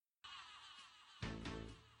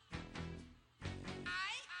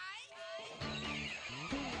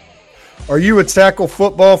Are you a tackle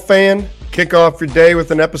football fan? Kick off your day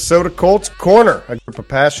with an episode of Colts Corner. A group of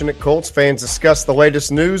passionate Colts fans discuss the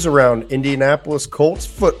latest news around Indianapolis Colts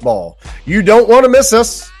football. You don't want to miss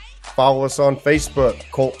us. Follow us on Facebook,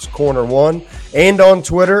 Colts Corner 1, and on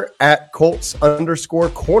Twitter at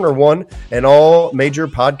Colts_Corner 1 and all major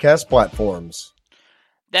podcast platforms.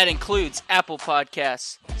 That includes Apple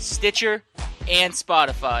Podcasts, Stitcher, and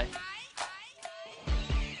Spotify.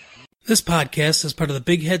 This podcast is part of the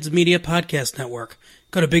Big Heads Media Podcast Network.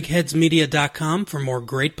 Go to bigheadsmedia.com for more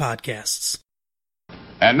great podcasts.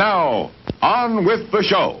 And now, on with the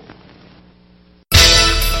show.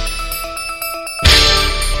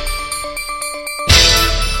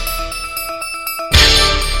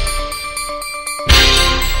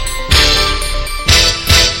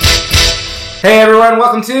 Hey everyone,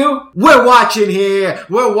 welcome to We're Watching Here!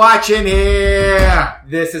 We're Watching Here!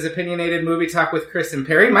 This is Opinionated Movie Talk with Chris and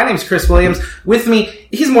Perry. My name's Chris Williams. With me,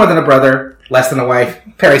 he's more than a brother, less than a wife,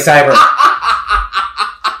 Perry Cyber.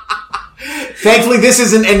 Thankfully, this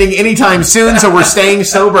isn't ending anytime soon, so we're staying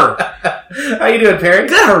sober. How you doing, Perry?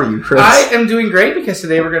 Good, how are you, Chris? I am doing great because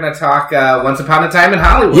today we're going to talk Once Upon a Time in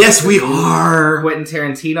Hollywood. Yes, we are. Quentin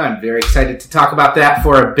Tarantino. I'm very excited to talk about that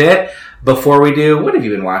for a bit. Before we do, what have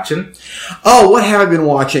you been watching? Oh, what have I been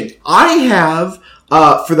watching? I have,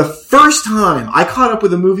 for the first time, I caught up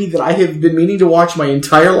with a movie that I have been meaning to watch my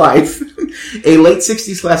entire life. A late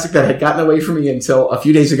 60s classic that had gotten away from me until a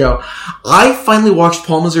few days ago. I finally watched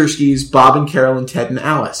Paul Mazursky's Bob and Carol and Ted and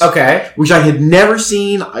Alice. Okay. Which I had never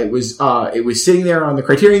seen. It was sitting there on the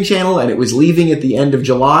Criterion Channel and it was leaving at the end of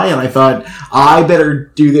July and I thought, I better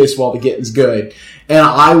do this while the getting's good. And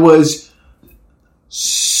I was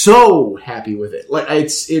so happy with it. Like it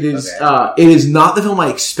is not the film I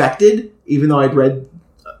expected, even though I'd read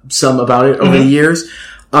some about it over the years.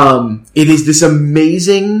 It is this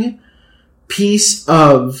amazing piece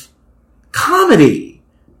of comedy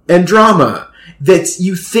and drama that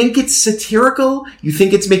you think it's satirical, you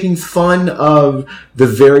think it's making fun of the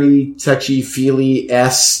very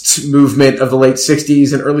touchy-feely-esque movement of the late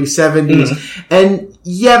 60s and early 70s. And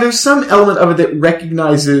yeah, there's some element of it that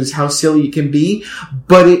recognizes how silly it can be,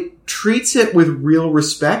 but it treats it with real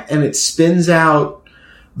respect and it spins out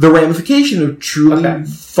the ramification of truly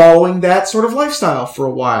following that sort of lifestyle for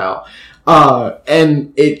a while.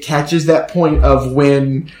 And it catches that point of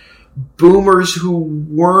when boomers who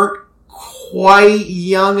weren't quite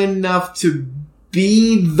young enough to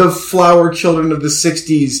be the flower children of the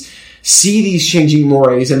 60s see these changing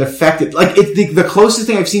mores and affect it. Like, the closest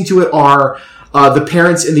thing I've seen to it are the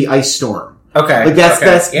parents in the ice storm. Okay. Like,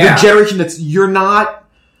 that's the generation you're not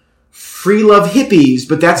free love hippies,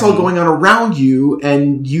 but that's all going on around you,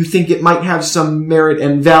 and you think it might have some merit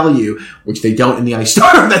and value, which they don't in the ice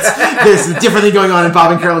storm. There's a different thing going on in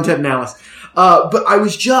Bob and Carol and Ted and Alice. But I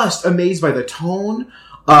was just amazed by the tone.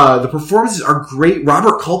 The performances are great.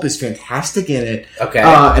 Robert Culp is fantastic in it. Okay.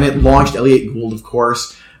 And it launched Elliot Gould, of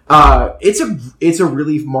course. It's a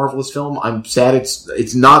really marvelous film. I'm sad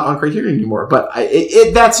it's not on Criterion anymore, but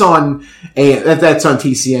that's on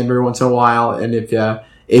TCM every once in a while. And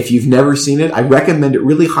if you've never seen it, I recommend it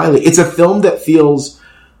really highly. It's a film that feels,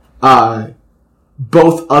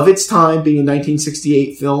 both of its time being a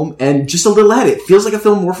 1968 film and just a little ahead. It feels like a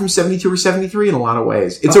film more from 72 or 73 in a lot of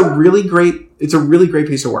ways. It's a really great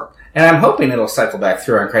piece of work. And I'm hoping it'll cycle back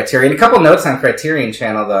through on Criterion. A couple notes on Criterion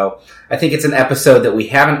Channel, though. I think it's an episode that we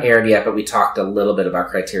haven't aired yet, but we talked a little bit about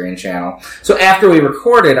Criterion Channel. So after we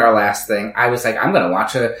recorded our last thing, I was like, I'm going to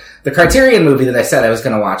watch the Criterion movie that I said I was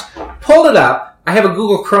going to watch. Pulled it up. I have a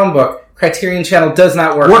Google Chromebook. Criterion Channel does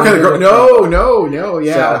not work. No,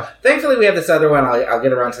 yeah. So, thankfully, we have this other one. I'll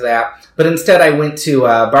get around to that. But instead, I went to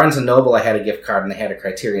Barnes & Noble. I had a gift card, and they had a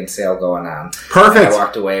Criterion sale going on. Perfect. And I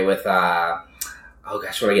walked away with, what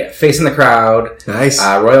do I get? Face in the Crowd. Nice.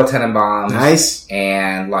 Royal Tenenbaums. Nice.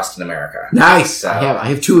 And Lost in America. Nice. So, I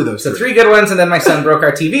have two of those. So three good ones, and then my son broke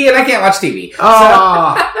our TV, and I can't watch TV.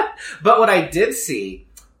 Oh. So, but what I did see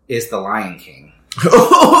is The Lion King.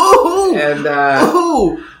 Oh. And,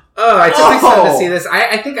 I took my son to see this.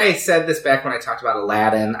 I think I said this back when I talked about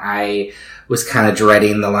Aladdin. I was kind of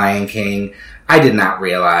dreading The Lion King. I did not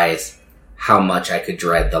realize how much I could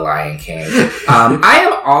dread The Lion King. I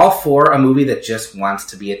am all for a movie that just wants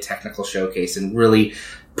to be a technical showcase and really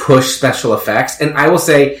push special effects. And I will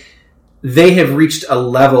say they have reached a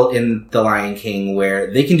level in The Lion King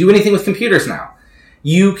where they can do anything with computers now.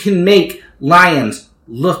 You can make lions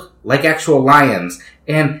look like actual lions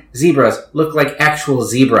and zebras look like actual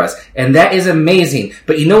zebras. And that is amazing.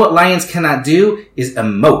 But you know what lions cannot do is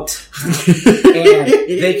emote. And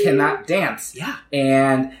they cannot dance. Yeah.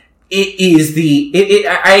 And it is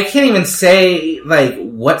I can't even say, like,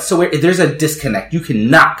 whatsoever. There's a disconnect. You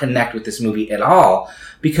cannot connect with this movie at all.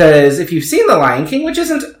 Because if you've seen The Lion King, which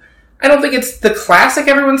isn't, I don't think it's the classic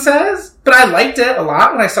everyone says, but I liked it a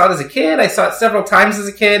lot when I saw it as a kid. I saw it several times as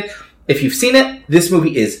a kid. If you've seen it, this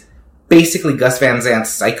movie is basically Gus Van Sant's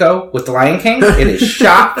Psycho with The Lion King. It is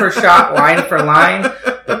shot for shot, line for line,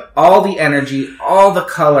 but all the energy, all the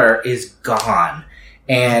color is gone.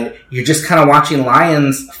 And you're just kind of watching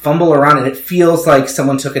lions fumble around, and it feels like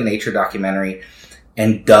someone took a nature documentary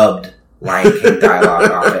and dubbed Lion King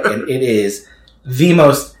dialogue off it. And it is the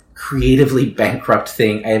most creatively bankrupt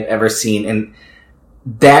thing I have ever seen. And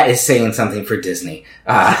that is saying something for Disney.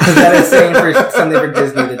 That is saying something for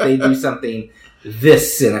Disney, that they do something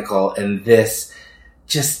this cynical and this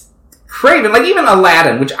just craven. Like even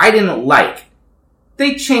Aladdin, which I didn't like.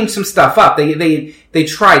 They changed some stuff up. They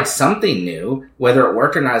tried something new. Whether it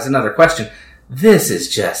worked or not is another question. This is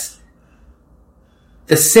just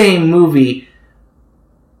the same movie,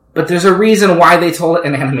 but there's a reason why they told it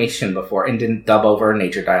in animation before and didn't dub over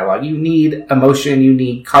nature dialogue. You need emotion, you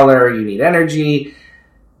need color, you need energy.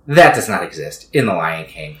 That does not exist in The Lion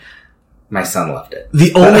King. My son loved it.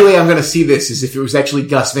 The only way I'm going to see this is if it was actually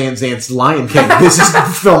Gus Van Sant's Lion King. This is the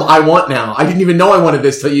film I want now. I didn't even know I wanted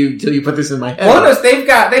this till you put this in my head. Well,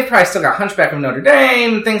 they've probably still got Hunchback of Notre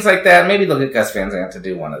Dame, things like that. Maybe they'll get Gus Van Sant to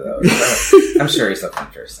do one of those. I'm sure he's looking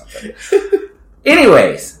for something.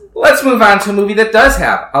 Anyways, let's move on to a movie that does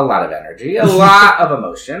have a lot of energy, a lot of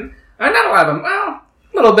emotion. Not a lot of them, well,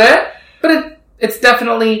 a little bit, but it's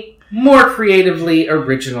definitely more creatively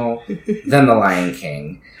original than The Lion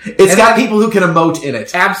King. It's got people who can emote in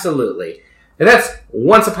it. Absolutely. And that's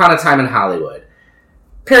Once Upon a Time in Hollywood.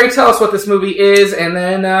 Perry, tell us what this movie is and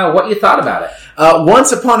then what you thought about it.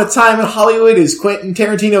 Once Upon a Time in Hollywood is Quentin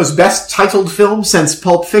Tarantino's best titled film since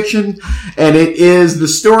Pulp Fiction, and it is the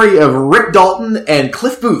story of Rick Dalton and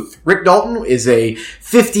Cliff Booth. Rick Dalton is a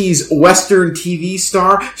 50s Western TV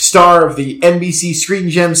star of the NBC Screen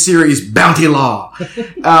Gem series Bounty Law,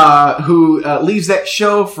 who leaves that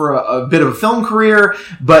show for a bit of a film career,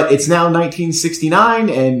 but it's now 1969,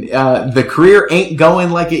 and the career ain't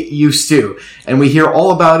going like it used to. And we hear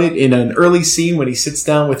all about it in an early scene when he sits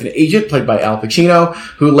down with an agent played by Al Pacino,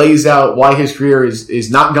 who lays out why his career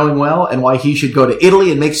is not going well and why he should go to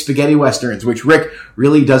Italy and make spaghetti westerns, which Rick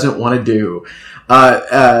really doesn't want to do.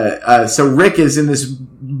 So Rick is in this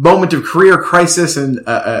moment of career crisis and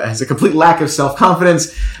has a complete lack of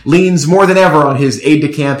self-confidence, leans more than ever on his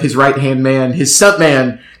aide-de-camp, his right-hand man, his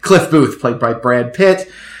stuntman, Cliff Booth, played by Brad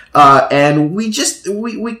Pitt. And we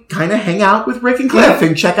kind of hang out with Rick and Cliff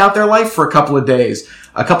and check out their life for a couple of days.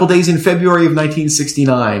 A couple days in February of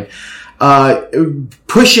 1969.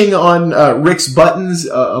 Pushing on Rick's buttons,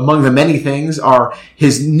 among the many things, are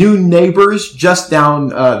his new neighbors just down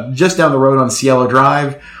the road on Cielo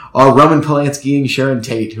Drive, Roman Polanski and Sharon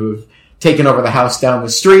Tate, who have taken over the house down the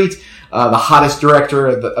street, the hottest director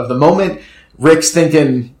of the moment. Rick's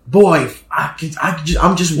thinking, boy,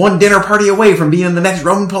 I'm just one dinner party away from being in the next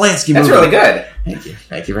Roman Polanski movie. That's really good.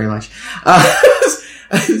 Thank you very much.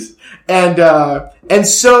 And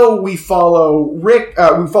so we follow Rick,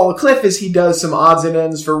 we follow Cliff as he does some odds and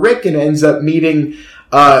ends for Rick and ends up meeting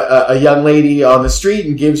a young lady on the street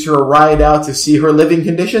and gives her a ride out to see her living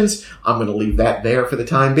conditions. I'm going to leave that there for the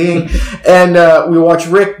time being. And we watch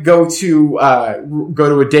Rick go to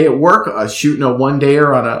a day at work, shooting a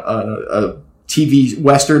one-dayer on a TV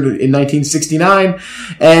Western in 1969.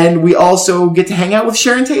 And we also get to hang out with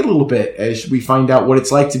Sharon Tate a little bit as we find out what it's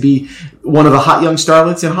like to be one of the hot young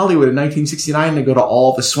starlets in Hollywood in 1969 and go to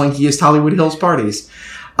all the swankiest Hollywood Hills parties.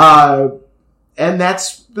 And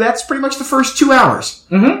that's pretty much the first 2 hours.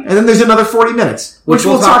 Mm-hmm. And then there's another 40 minutes, which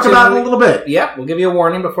we'll talk about in a little bit. Yep, we'll give you a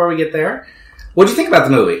warning before we get there. What do you think about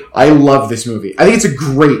the movie? I love this movie. I think it's a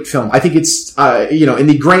great film. I think it's, in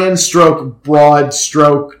the grand stroke, broad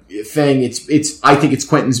stroke thing, I think it's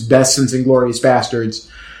Quentin's best since Inglourious Bastards.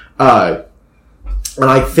 And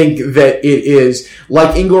I think that it is,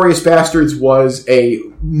 like Inglourious Bastards was a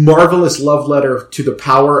marvelous love letter to the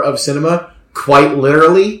power of cinema, quite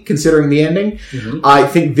literally, considering the ending. Mm-hmm. I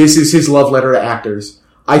think this is his love letter to actors.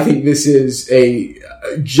 I think this is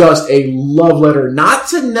just a love letter, not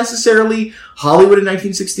to necessarily Hollywood in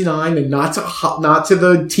 1969 and not to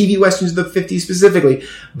the TV westerns of the 50s specifically,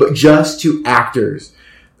 but just to actors.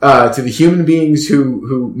 To the human beings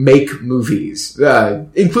who make movies,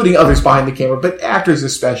 including others behind the camera, but actors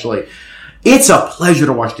especially. It's a pleasure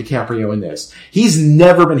to watch DiCaprio in this. He's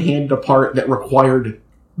never been handed a part that required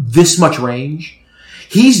this much range.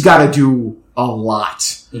 He's got to do a lot.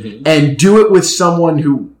 Mm-hmm. And do it with someone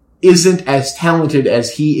who isn't as talented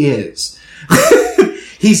as he is.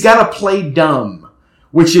 He's got to play dumb,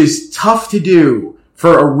 which is tough to do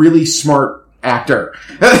for a really smart actor.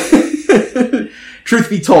 Truth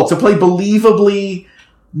be told, to play believably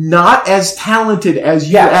not as talented as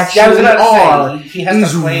you actually are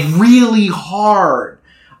is really hard.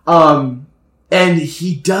 And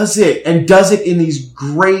he does it in these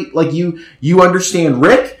great, like you understand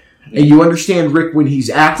Rick, and you understand Rick when he's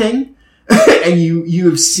acting, and you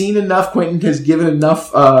have seen enough. Quentin has given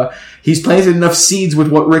enough, he's planted enough seeds with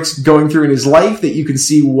what Rick's going through in his life that you can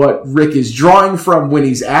see what Rick is drawing from when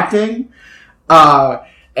he's acting.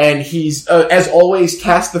 And he's, as always,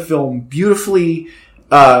 cast the film beautifully,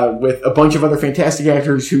 with a bunch of other fantastic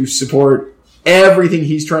actors who support everything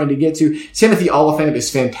he's trying to get to. Timothy Olyphant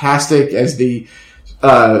is fantastic as the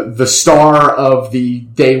star of the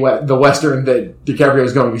Western that DiCaprio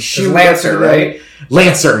is going to shoot. Lancer, right?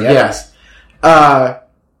 Lancer, yep. Yes.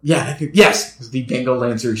 Yes, it's the Dango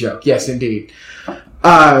Lancer joke. Yes, indeed.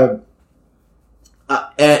 And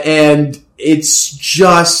it's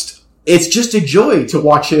just a joy to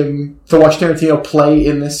watch Tarantino play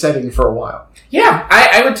in this setting for a while. Yeah,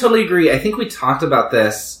 I would totally agree. I think we talked about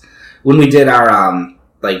this when we did our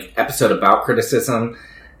episode about criticism.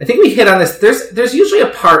 I think we hit on this. There's usually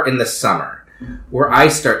a part in the summer where I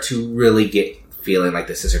start to really get feeling like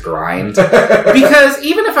this is a grind. Because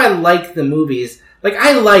even if I like the movies, like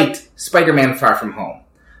I liked Spider-Man Far From Home.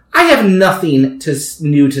 I have nothing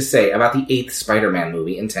new to say about the 8th Spider-Man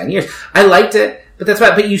movie in 10 years. I liked it,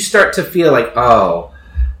 but you start to feel like, oh,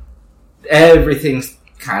 everything's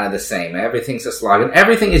kind of the same. Everything's a slog, and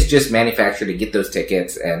everything is just manufactured to get those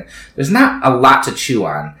tickets, and there's not a lot to chew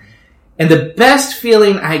on. And the best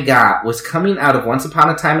feeling I got was coming out of Once Upon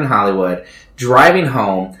a Time in Hollywood, driving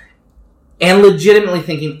home, and legitimately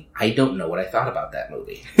thinking, I don't know what I thought about that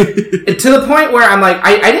movie. To the point where I'm like,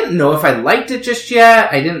 I didn't know if I liked it just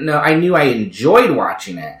yet. I didn't know. I knew I enjoyed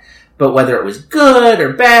watching it, but whether it was good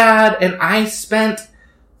or bad, and I spent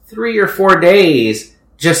 3 or 4 days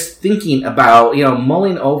just thinking about,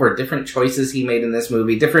 mulling over different choices he made in this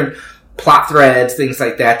movie, different plot threads, things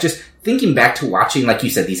like that. Just thinking back to watching, like you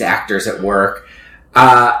said, these actors at work.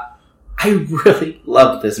 I really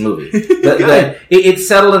loved this movie. It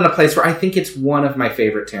settled in a place where I think it's one of my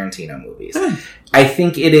favorite Tarantino movies. I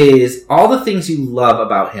think it is all the things you love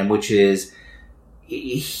about him, which is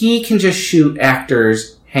he can just shoot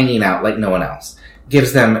actors hanging out like no one else.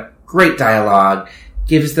 Gives them great dialogue.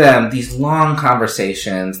 Gives them these long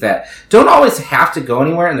conversations that don't always have to go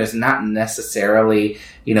anywhere, and there's not necessarily,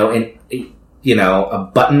 a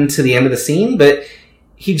button to the end of the scene, but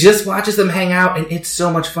he just watches them hang out, and it's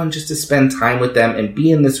so much fun just to spend time with them and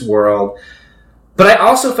be in this world. But I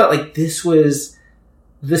also felt like this was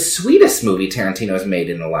the sweetest movie Tarantino has made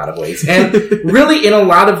in a lot of ways. And really, in a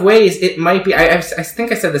lot of ways, it might be, I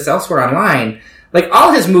think I said this elsewhere online, like,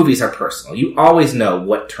 all his movies are personal. You always know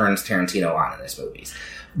what turns Tarantino on in his movies.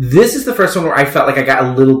 This is the first one where I felt like I got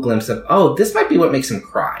a little glimpse of, oh, this might be what makes him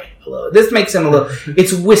cry a little. This makes him a little,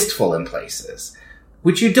 it's wistful in places,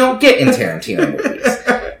 which you don't get in Tarantino movies.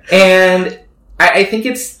 And I think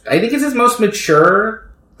it's his most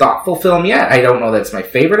mature, thoughtful film yet. I don't know that it's my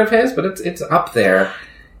favorite of his, but it's up there.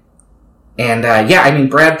 And,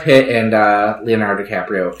 Brad Pitt and Leonardo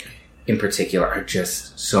DiCaprio in particular are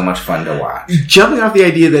just so much fun to watch. Jumping off the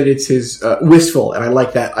idea that it's his wistful, and I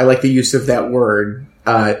like that. I like the use of that word.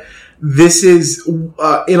 This is,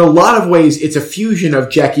 in a lot of ways, it's a fusion of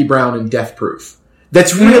Jackie Brown and Death Proof.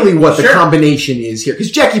 That's really what the combination is here.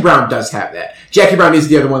 Because Jackie Brown does have that. Jackie Brown is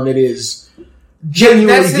the other one that is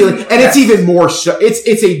genuinely dealing, and it's even more so.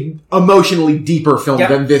 It's a emotionally deeper film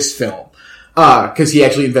than this film. Because he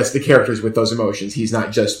actually invests the characters with those emotions. He's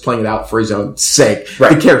not just playing it out for his own sake.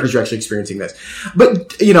 Right. The characters are actually experiencing this.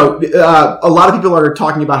 But, a lot of people are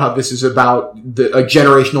talking about how this is about a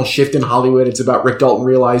generational shift in Hollywood. It's about Rick Dalton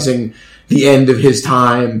realizing the end of his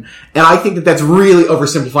time. And I think that that's really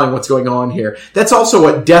oversimplifying what's going on here. That's also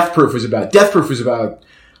what Death Proof was about. Death Proof was about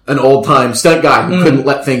an old-time stunt guy who couldn't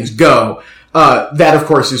let things go. That, of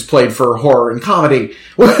course, is played for horror and comedy,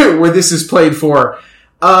 where this is played for...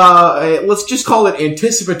 let's just call it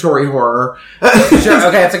anticipatory horror. Sure,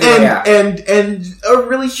 okay, that's a good and a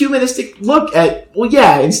really humanistic look at,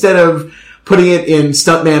 instead of putting it in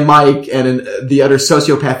Stuntman Mike and in the utter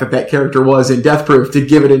sociopath that character was in Death Proof, to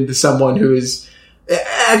give it into someone who is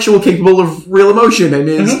capable of real emotion and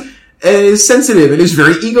is sensitive and is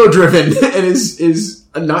very ego-driven and is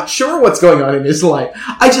not sure what's going on in his life.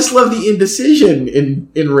 I just love the indecision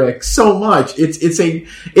in Rick so much. It's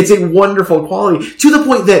a wonderful quality, to the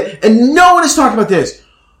point that, and no one has talked about this,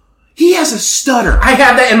 He has a stutter. I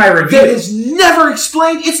have that in my review. That is never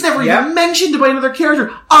explained. It's never even mentioned by another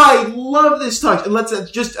character. I love this touch. And let's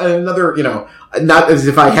just another, not as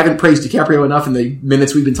if I haven't praised DiCaprio enough in the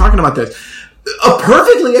minutes we've been talking about this. A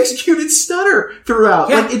perfectly executed stutter throughout.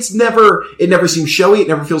 Yeah. Like it never seems showy. It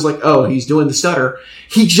never feels like, oh, he's doing the stutter.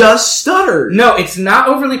 He just stuttered. No, it's not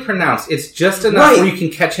overly pronounced. It's just enough where you can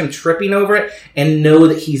catch him tripping over it and know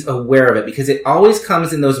that he's aware of it, because it always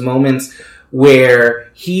comes in those moments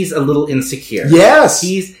where he's a little insecure. Yes.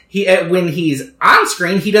 When he's on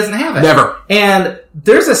screen, he doesn't have it. Never. And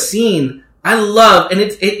there's a scene I love, and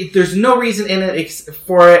there's no reason in it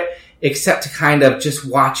for it except to kind of just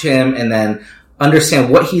watch him and then understand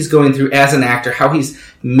what he's going through as an actor, how he's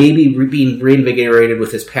maybe being reinvigorated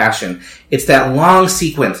with his passion. It's that long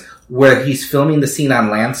sequence where he's filming the scene on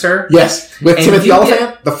Lancer. Yes, with Timothy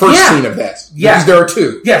Oliphant, the first scene of this. Yes, because there are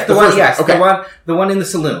two. Yes, the one in the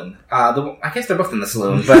saloon. I guess they're both in the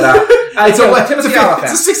saloon, but it's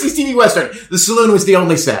a 60s TV Western. The saloon was the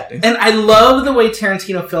only set. And I love the way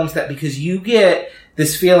Tarantino films that, because you get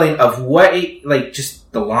this feeling of just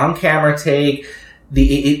the long camera take.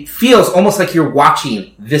 It feels almost like you're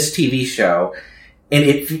watching this TV show. And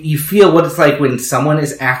you feel what it's like when someone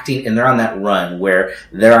is acting and they're on that run where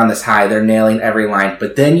they're on this high, they're nailing every line,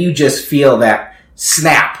 but then you just feel that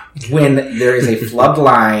snap when there is a flubbed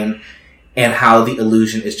line and how the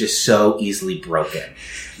illusion is just so easily broken.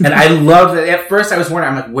 And I love that. At first I was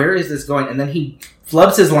wondering, I'm like, where is this going? And then he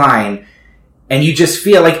flubs his line, and you just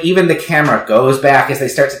feel like even the camera goes back as they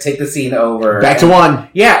start to take the scene over. Back to one.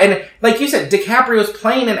 Yeah, and like you said, DiCaprio's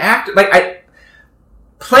playing an actor.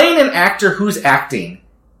 Playing an actor who's acting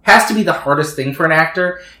has to be the hardest thing for an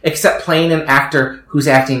actor, except playing an actor who's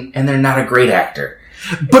acting and they're not a great actor.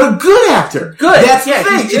 But a good actor. Good. That's the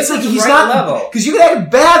thing. It's like he's not level. Because you can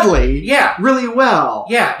act badly. Yeah. Really well.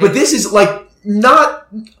 Yeah. But this is not.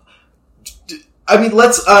 I mean,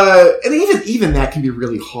 and even that can be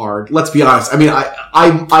really hard. Let's be honest. I mean,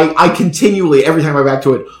 I continually, every time I back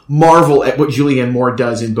to it, marvel at what Julianne Moore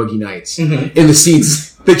does in Boogie Nights. Mm-hmm. In the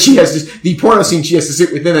scenes that she has the porno scene she has to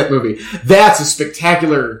sit within that movie. That's a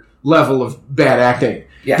spectacular level of bad acting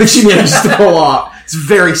that she manages to pull off. It's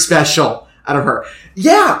very special out of her.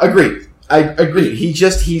 Yeah, agreed. I agree. He's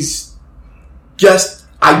just,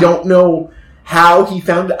 I don't know how he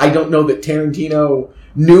found it. I don't know that Tarantino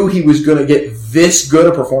knew he was going to get this good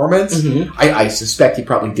a performance. Mm-hmm. I suspect he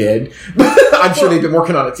probably did. I'm sure they've been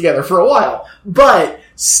working on it together for a while. But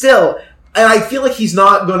still, and I feel like he's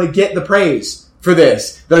not going to get the praise for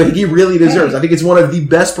this that I think he really deserves. I think it's one of the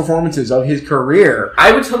best performances of his career.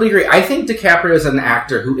 I would totally agree. I think DiCaprio is an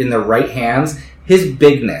actor who, in the right hands, his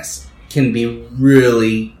bigness can be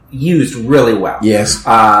really used really well. Yes.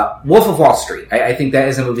 Wolf of Wall Street. I think that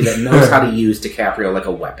is a movie that knows how to use DiCaprio like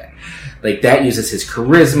a weapon. Like, that uses his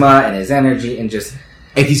charisma and his energy and just...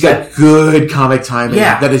 And he's got good comic timing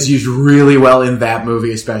that is used really well in that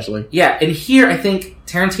movie especially. Yeah, and here I think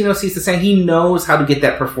Tarantino sees the same. He knows how to get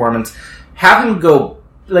that performance. Have him go,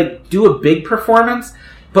 do a big performance.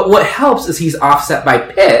 But what helps is he's offset by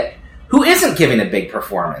Pitt, who isn't giving a big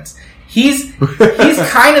performance. He's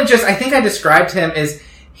kind of just... I think I described him as...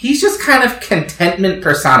 He's just kind of contentment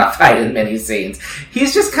personified in many scenes.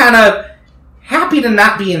 He's just kind of happy to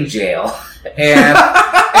not be in jail. And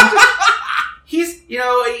he's,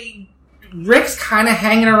 Rick's kind of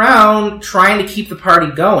hanging around trying to keep the party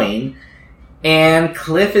going. And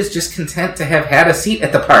Cliff is just content to have had a seat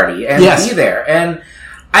at the party and be there. And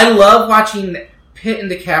I love watching Pitt and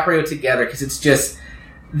DiCaprio together because it's just...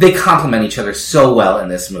 They complement each other so well in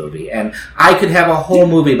this movie. And I could have a whole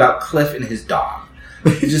movie about Cliff and his dog.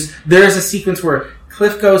 There's a sequence where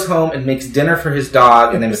Cliff goes home and makes dinner for his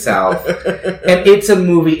dog and himself. And it's a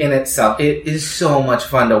movie in itself. It is so much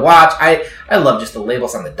fun to watch. I love just the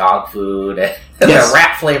labels on the dog food and the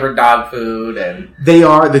rat-flavored dog food. And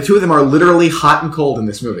the two of them are literally hot and cold in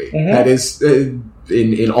this movie. Mm-hmm. That is,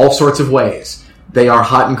 in all sorts of ways. They are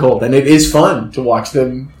hot and cold. And it is fun to watch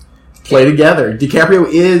them play together. DiCaprio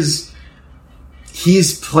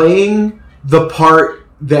he's playing the part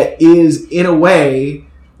that is, in a way,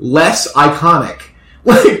 less iconic.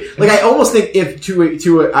 I almost think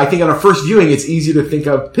I think on a first viewing, it's easy to think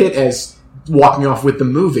of Pitt as walking off with the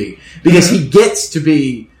movie because he gets to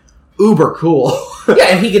be uber cool. Yeah,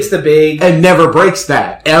 and he gets the big... And never breaks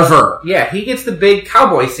that, ever. Yeah, he gets the big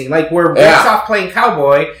cowboy scene. Where Rick's off playing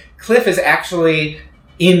cowboy, Cliff is actually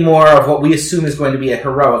in more of what we assume is going to be a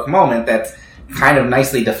heroic moment that's kind of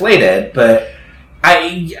nicely deflated, but...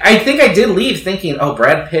 I think I did leave thinking,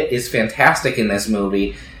 Brad Pitt is fantastic in this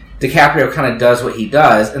movie. DiCaprio kind of does what he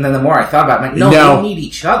does. And then the more I thought about it, they need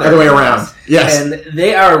each other. Other way around. Yes. And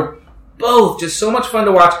they are both just so much fun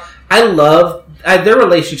to watch. I love their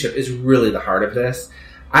relationship is really the heart of this.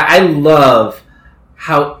 I love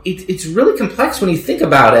how it's really complex when you think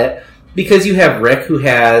about it, because you have Rick, who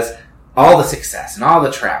has all the success and all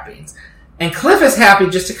the trappings, and Cliff is happy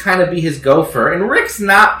just to kind of be his gopher, and Rick's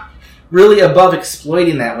not really above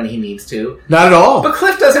exploiting that when he needs to. Not at all. But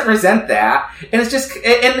Cliff doesn't resent that, and it's just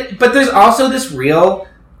but there's also this real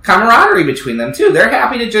camaraderie between them too. They're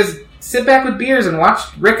happy to just sit back with beers and watch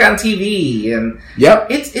Rick on TV, and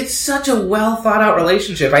it's such a well thought out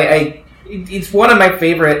relationship. It's one of my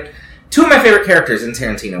favorite, two of my favorite characters in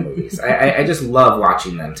Tarantino movies. I just love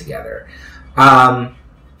watching them together.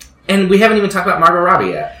 And we haven't even talked about Margot Robbie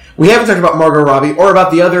yet. We haven't talked about Margot Robbie or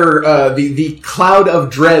about the other, the cloud of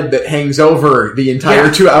dread that hangs over the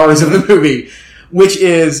entire 2 hours of the movie, which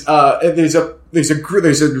is, there's a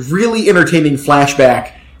really entertaining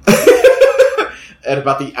flashback at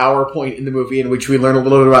about the hour point in the movie, in which we learn a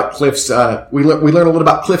little bit about Cliff's, we learn a little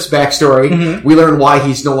about Cliff's backstory. Mm-hmm. We learn why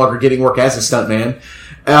he's no longer getting work as a stuntman.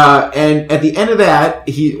 And at the end of that,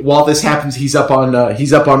 while this happens, he's up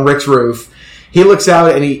on Rick's roof. He looks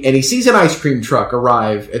out and he sees an ice cream truck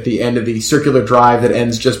arrive at the end of the circular drive that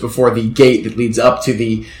ends just before the gate that leads up to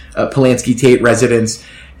the Polanski Tate residence,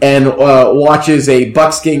 and watches a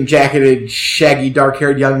buckskin jacketed, shaggy,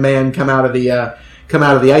 dark-haired young man come out of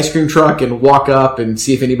the ice cream truck and walk up and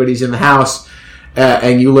see if anybody's in the house.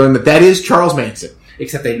 And you learn that is Charles Manson.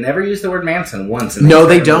 Except they never use the word Manson once. No,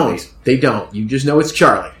 they don't. Movie. They don't. You just know it's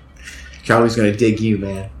Charlie. Charlie's going to dig you,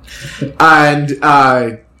 man.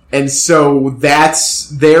 And so that's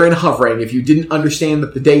there and hovering. If you didn't understand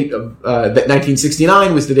that the date of that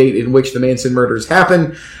 1969 was the date in which the Manson murders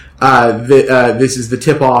happened, this is the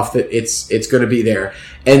tip-off that it's going to be there.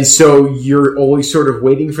 And so you're always sort of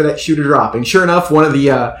waiting for that shoe to drop. And sure enough,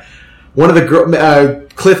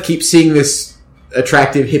 Cliff keeps seeing this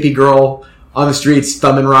attractive hippie girl on the streets,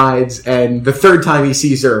 thumbing rides, and the third time he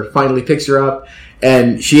sees her, finally picks her up,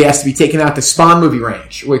 and she has to be taken out to Spawn Movie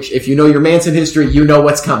Ranch, which, if you know your Manson history, you know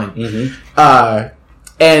what's coming. Mm-hmm.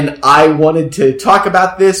 And I wanted to talk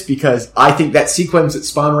about this because I think that sequence at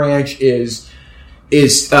Spawn Ranch is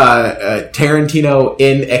Tarantino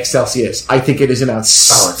in excelsis. I think it is an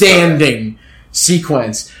outstanding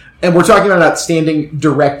sequence. And we're talking about an outstanding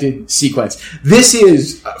directed sequence. This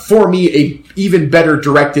is, for me, a even better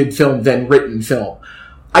directed film than written film.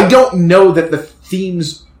 I don't know that the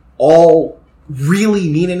themes all really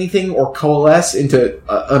mean anything or coalesce into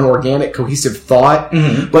an organic, cohesive thought,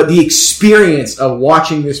 but the experience of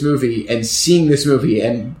watching this movie and seeing this movie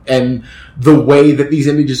and the way that these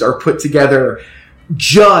images are put together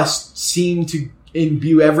just seem to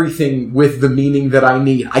imbue everything with the meaning that I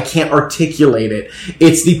need. I can't articulate it.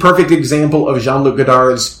 It's the perfect example of Jean-Luc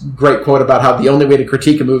Godard's great quote about how the only way to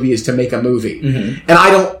critique a movie is to make a movie. Mm-hmm. And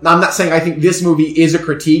I'm not saying I think this movie is a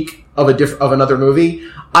critique of another movie.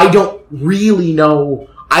 I don't really know.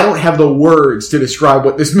 I don't have the words to describe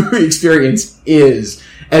what this movie experience is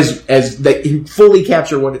as they fully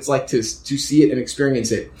capture what it's like to see it and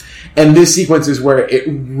experience it. And this sequence is where it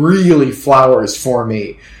really flowers for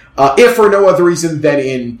me. If for no other reason than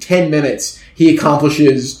in 10 minutes, he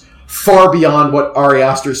accomplishes far beyond what Ari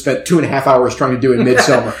Aster spent 2.5 hours trying to do in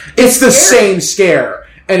Midsommar. It's the same scare,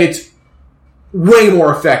 and it's way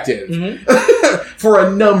more effective for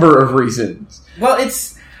a number of reasons. Well,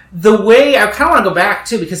 it's the way, I kind of want to go back,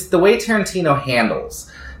 too, because the way Tarantino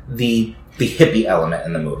handles the hippie element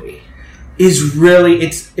in the movie is really,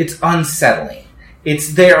 it's unsettling.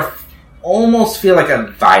 It's there. Almost feel like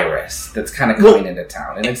a virus that's kind of coming into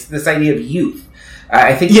town. And it's this idea of youth.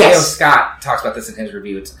 I think Leo Scott talks about this in his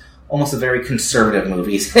review. It's almost a very conservative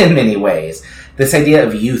movie in many ways. This idea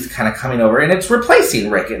of youth kind of coming over, and it's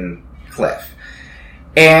replacing Rick and Cliff.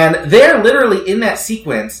 And they're literally in that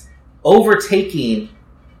sequence overtaking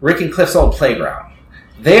Rick and Cliff's old playground.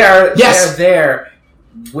 They're there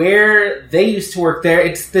where they used to work there.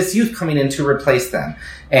 It's this youth coming in to replace them.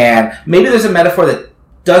 And maybe there's a metaphor that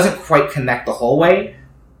doesn't quite connect the whole way,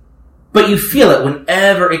 but you feel it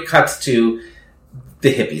whenever it cuts to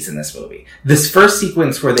the hippies in this movie. This first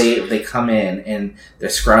sequence where they come in and they're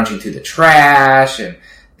scrounging through the trash, and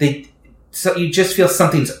so you just feel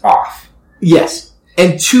something's off. Yes,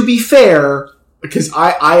 and to be fair, because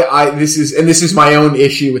this is my own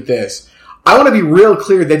issue with this. I want to be real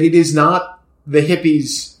clear that it is not the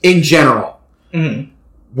hippies in general. Mm-hmm.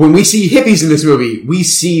 When we see hippies in this movie, we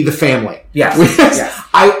see the family. Yes.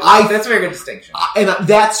 That's a very good distinction. And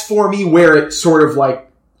that's for me where it's sort of like,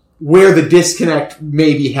 where the disconnect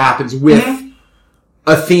maybe happens with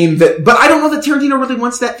a theme that, but I don't know that Tarantino really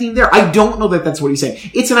wants that theme there. I don't know that that's what he's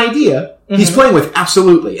saying. It's an idea he's playing with,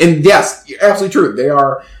 absolutely. And yes, you're absolutely true.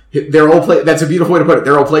 Their old that's a beautiful way to put it.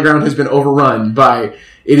 Their old playground has been overrun by,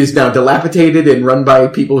 it is now dilapidated and run by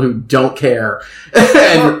people who don't care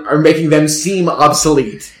and are making them seem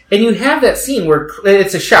obsolete. And you have that scene where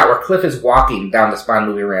it's a shot where Cliff is walking down the Spawn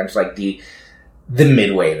movie ranch, like the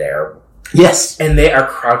midway there. Yes. And they are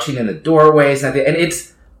crouching in the doorways, and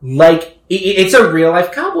it's like, it's a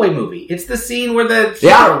real-life cowboy movie. It's the scene where the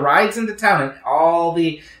hero rides into town, and all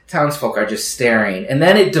the townsfolk are just staring. And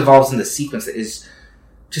then it devolves into a sequence that is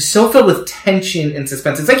just so filled with tension and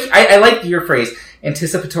suspense. It's like, I like your phrase,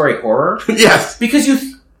 anticipatory horror. Yes. Because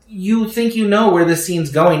you think you know where this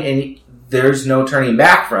scene's going, and there's no turning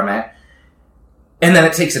back from it. And then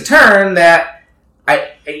it takes a turn that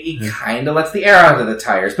it kind of lets the air out of the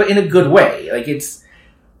tires, but in a good way. Like, it's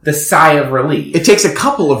the sigh of relief. It takes a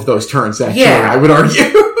couple of those turns, actually, yeah. I would argue.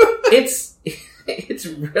 It's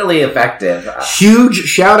really effective. Huge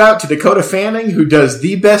shout out to Dakota Fanning, who does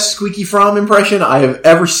the best Squeaky Fromm impression I have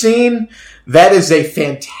ever seen. That is a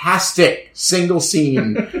fantastic single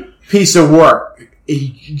scene piece of work.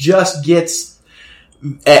 He just gets,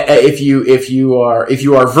 if you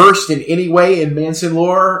are versed in any way in Manson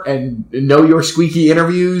lore and know your Squeaky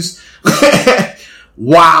interviews,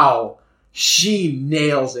 wow, she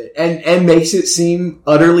nails it and makes it seem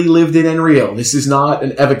utterly lived in and real. This is not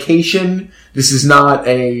an evocation. This is not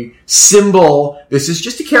a symbol. This is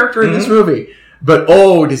just a character in this movie. But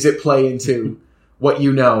does it play into what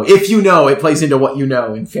you know? If you know, it plays into what you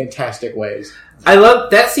know in fantastic ways. I love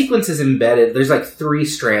that sequence is embedded. There's like 3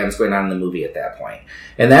 strands going on in the movie at that point.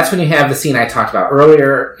 And that's when you have the scene I talked about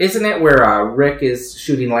earlier, isn't it? Where Rick is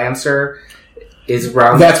shooting Lancer is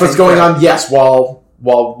around. That's what's going on, yes, while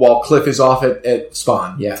Cliff is off at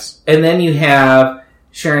Spawn, yes. And then you have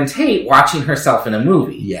Sharon Tate watching herself in a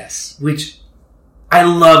movie. Yes. Which, I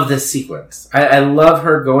love this sequence. I love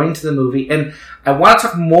her going to the movie. And I want to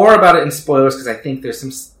talk more about it in spoilers because I think there's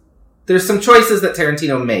some choices that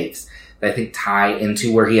Tarantino makes that I think tie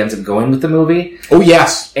into where he ends up going with the movie. Oh,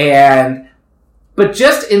 yes. But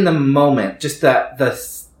just in the moment, just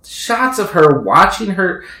the shots of her watching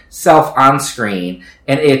herself on screen,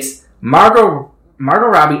 and it's Margot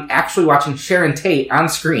Robbie actually watching Sharon Tate on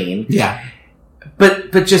screen. Yeah.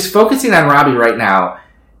 But just focusing on Robbie right now,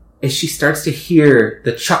 as she starts to hear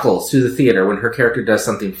the chuckles through the theater when her character does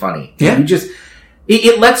something funny. Yeah.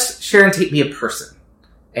 It lets Sharon Tate be a person.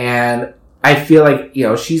 And I feel like,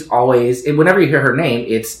 she's always, whenever you hear her name,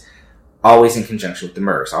 it's always in conjunction with the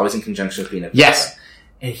murders, always in conjunction with being a person. Yes.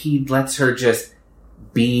 And he lets her just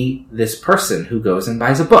be this person who goes and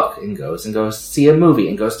buys a book and goes to see a movie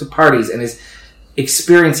and goes to parties and is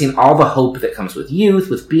experiencing all the hope that comes with youth,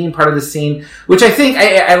 with being part of the scene, which I think,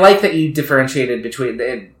 I like that you differentiated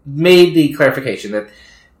between, made the clarification that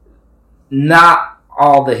not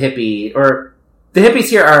all the hippies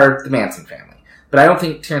here are the Manson family. But I don't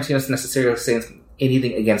think Tarantino's necessarily saying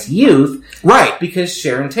anything against youth. Right. Because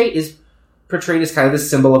Sharon Tate is portrayed as kind of this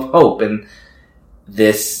symbol of hope and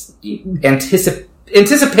this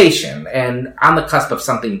anticipation and on the cusp of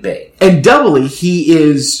something big. And doubly,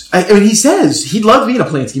 he says he'd love to be in a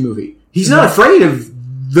Polanski movie. He's not afraid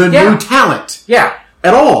of the new talent. Yeah.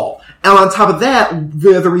 At all. And on top of that,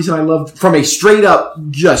 the other reason I love, from a straight up,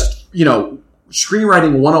 just,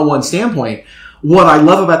 screenwriting 101 standpoint, what I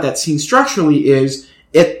love about that scene structurally is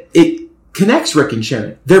it connects Rick and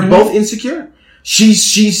Sharon. They're both insecure.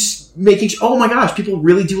 She's making, oh my gosh, people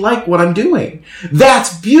really do like what I'm doing.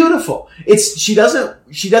 That's beautiful. She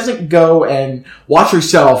doesn't go and watch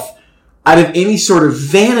herself out of any sort of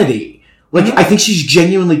vanity. Like, I think she's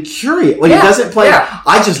genuinely curious. Like, it doesn't play,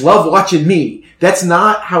 I just love watching me. That's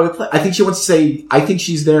not how it plays. I think she wants to say, I think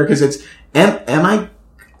she's there because it's, am I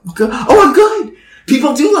good? Oh, I'm good.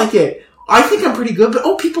 People do like it. I think I'm pretty good, but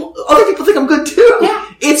other people think I'm good too.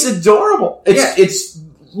 Yeah. It's adorable. It's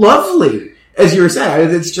lovely. As you were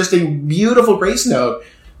saying, it's just a beautiful grace note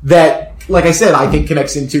that, like I said, I think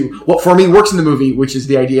connects into what for me works in the movie, which is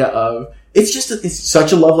the idea of it's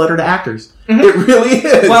such a love letter to actors. Mm-hmm. It really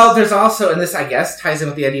is. Well, there's also, and this I guess ties in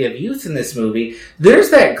with the idea of youth in this movie,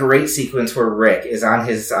 there's that great sequence where Rick is on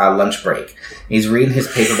his lunch break. He's reading his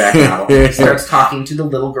paperback novel. And he starts talking to the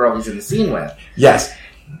little girl he's in the scene with. Yes.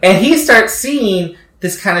 And he starts seeing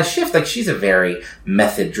this kind of shift. Like, she's a very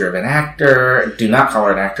method-driven actor. Do not call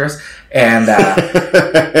her an actress. And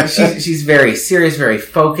she's very serious, very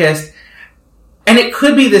focused. And it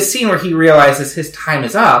could be this scene where he realizes his time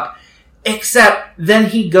is up, except then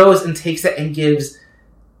he goes and takes it and gives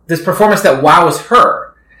this performance that wows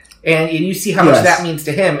her. And you see how much that means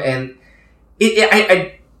to him. And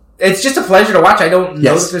it's just a pleasure to watch. I don't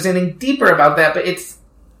know if there's anything deeper about that, but it's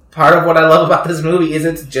part of what I love about this movie is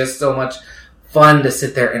it's just so much fun to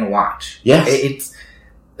sit there and watch. Yes. It's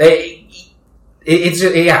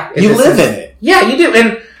just, yeah. You live in it. Yeah, you do.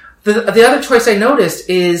 And the other choice I noticed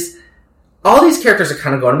is all these characters are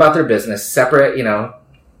kind of going about their business, separate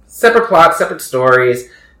plots, separate stories,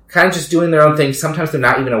 kind of just doing their own thing. Sometimes they're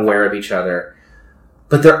not even aware of each other.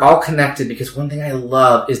 But they're all connected because one thing I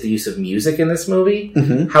love is the use of music in this movie.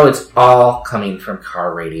 Mm-hmm. How it's all coming from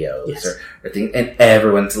car radios or things, and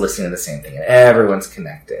everyone's listening to the same thing, and everyone's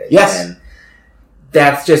connected. Yes. And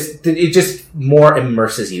that's it just more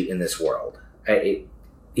immerses you in this world.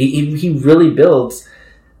 He really builds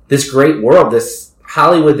this great world, this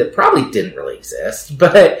Hollywood that probably didn't really exist,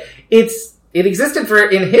 but it existed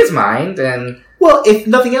in his mind. And well, if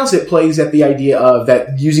nothing else, it plays at the idea of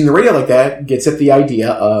that using the radio like that gets at the idea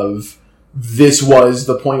of this was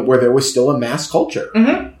the point where there was still a mass culture.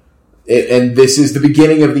 Mm-hmm. And this is the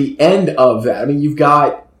beginning of the end of that. I mean, you've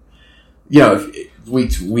got,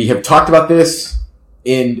 we have talked about this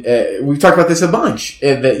we've talked about this a bunch,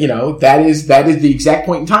 and that, that is the exact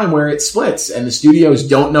point in time where it splits and the studios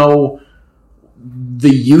don't know the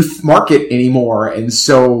youth market anymore. And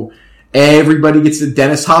so everybody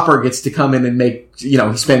Dennis Hopper gets to come in and make,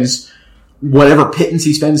 he spends whatever pittance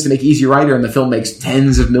he spends to make Easy Rider, and the film makes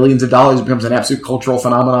tens of millions of dollars. It becomes an absolute cultural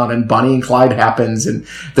phenomenon, and Bonnie and Clyde happens, and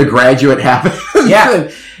The Graduate happens. Yeah.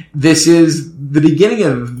 This is the beginning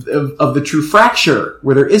of the true fracture,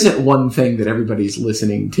 where there isn't one thing that everybody's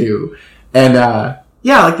listening to. And, I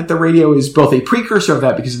like that the radio is both a precursor of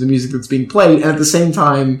that because of the music that's being played, and at the same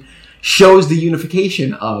time shows the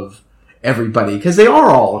unification of everybody, because they are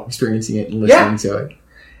all experiencing it and listening to it.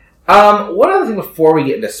 One other thing before we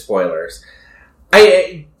get into spoilers.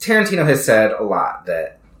 Tarantino has said a lot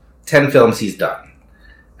that 10 films he's done.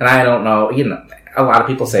 And I don't know, a lot of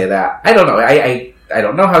people say that. I don't know. I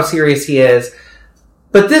don't know how serious he is.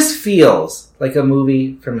 But this feels like a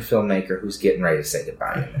movie from a filmmaker who's getting ready to say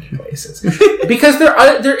goodbye in many places. Because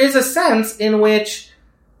there is a sense in which,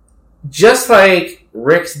 just like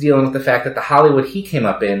Rick's dealing with the fact that the Hollywood he came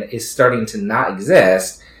up in is starting to not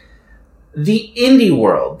exist, the indie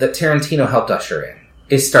world that Tarantino helped usher in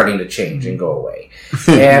is starting to change and go away.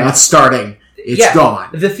 And not starting. It's gone.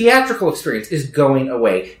 The theatrical experience is going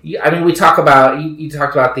away. I mean, we talk about, you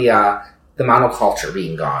talked about the monoculture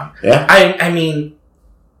being gone. Yeah. I mean,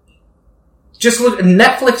 just look,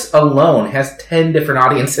 Netflix alone has 10 different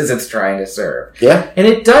audiences it's trying to serve. Yeah. And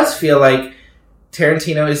it does feel like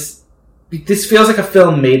Tarantino this feels like a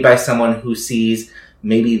film made by someone who sees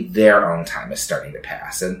maybe their own time is starting to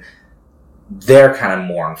pass, and they're kind of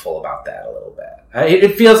mournful about that a little bit.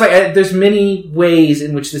 It feels like there's many ways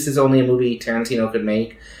in which this is only a movie Tarantino could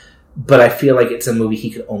make, but I feel like it's a movie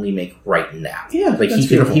he could only make right now. Yeah, like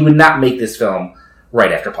he would not make this film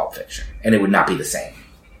right after Pulp Fiction, and it would not be the same.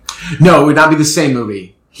 No, it would not be the same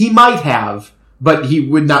movie. He might have, but he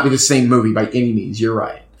would not be the same movie by any means. You're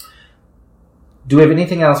right. Do we have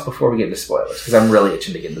anything else before we get into spoilers? Because I'm really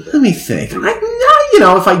itching to get into this. Let me think.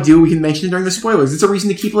 If I do, we can mention it during the spoilers. It's a reason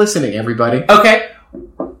to keep listening, everybody. Okay.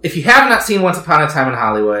 If you have not seen Once Upon a Time in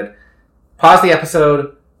Hollywood, pause the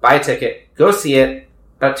episode, buy a ticket, go see it.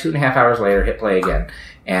 About 2.5 hours later, hit play again,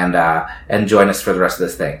 and join us for the rest of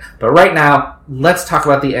this thing. But right now, let's talk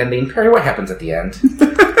about the ending. Perry, what happens at the end?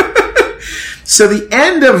 So the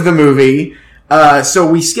end of the movie... so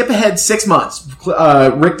we skip ahead 6 months.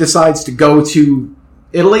 Rick decides to go to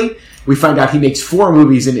Italy. We find out he makes 4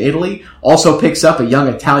 movies in Italy. Also picks up a young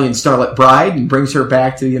Italian starlet bride and brings her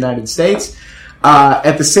back to the United States.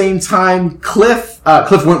 At the same time, Cliff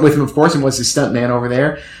went with him, of course, and was his stuntman over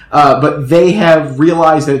there. But they have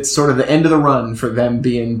realized that it's sort of the end of the run for them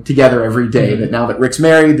being together every day. Mm-hmm. That now that Rick's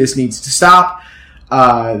married, this needs to stop.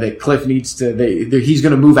 That Cliff needs to, he's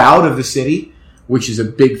going to move out of the city, which is a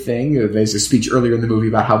big thing. There's a speech earlier in the movie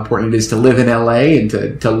about how important it is to live in LA and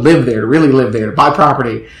to live there, to really live there, to buy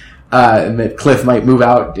property. And that Cliff might move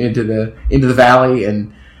out into the valley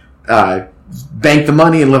and, bank the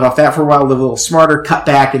money and live off that for a while, live a little smarter, cut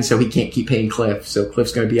back, and so he can't keep paying Cliff. So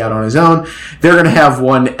Cliff's going to be out on his own. They're going to have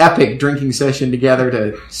one epic drinking session together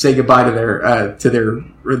to say goodbye to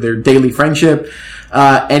their daily friendship.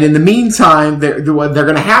 And in the meantime, they're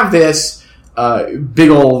going to have this big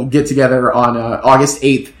old get together on August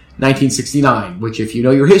 8th, 1969, which, if you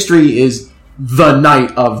know your history, is the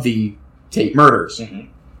night of the Tate murders. Mm-hmm.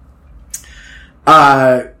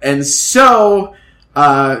 And so.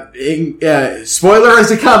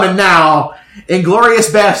 Spoilers are coming now. Inglourious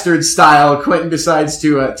Basterds style, Quentin decides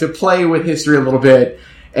to play with history a little bit,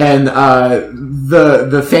 and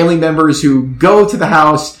the family members who go to the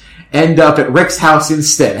house end up at Rick's house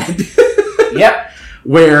instead. Yep.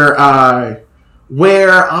 Where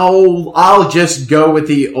I'll just go with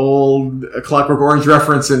the old Clockwork Orange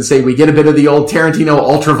reference and say we get a bit of the old Tarantino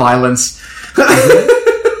ultra-violence.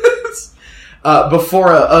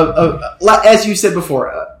 Before as you said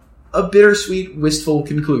before, a bittersweet, wistful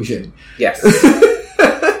conclusion. Yes.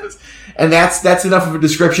 And that's enough of a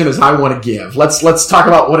description as I want to give. Let's talk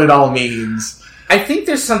about what it all means. I think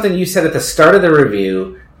there's something you said at the start of the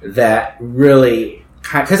review that really,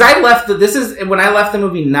 because when I left the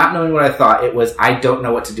movie not knowing what I thought, it was I don't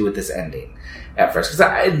know what to do with this ending at first,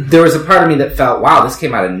 because there was a part of me that felt, wow, this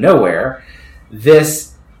came out of nowhere.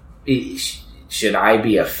 Should I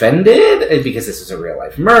be offended because this is a real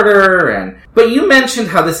life murder? But you mentioned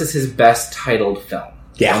how this is his best titled film.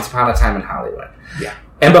 Yeah. Once Upon a Time in Hollywood. Yeah.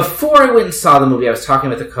 And before I went and saw the movie, I was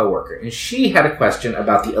talking with a coworker, and she had a question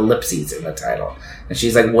about the ellipses in the title. And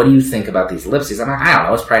she's like, what do you think about these ellipses? I'm like, I don't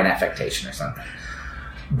know, it's probably an affectation or something.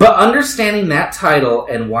 But understanding that title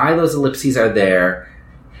and why those ellipses are there,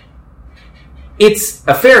 it's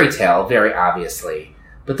a fairy tale, very obviously.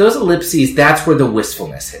 But those ellipses, that's where the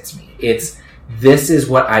wistfulness hits me. This is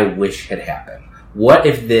what I wish had happened. What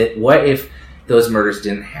if those murders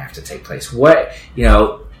didn't have to take place?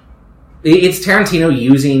 It's Tarantino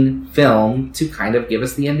using film to kind of give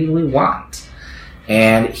us the ending we want.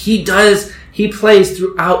 And he plays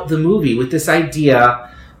throughout the movie with this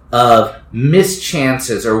idea of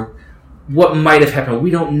mischances or what might have happened.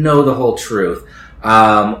 We don't know the whole truth.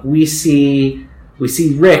 We see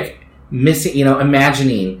Rick missing,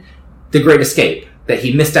 imagining the Great Escape that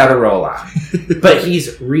he missed out a role on. But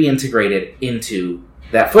he's reintegrated into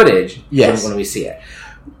that footage when we see it.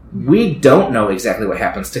 We don't know exactly what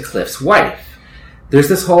happens to Cliff's wife. There's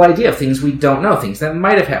this whole idea of things we don't know, things that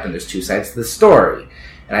might have happened. There's two sides to the story.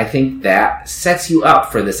 And I think that sets you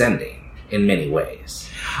up for this ending in many ways.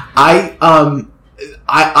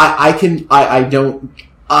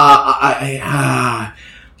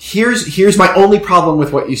 Here's my only problem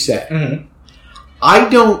with what you said. Mm-hmm. I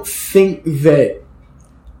don't think that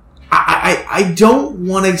I don't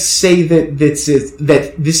want to say that this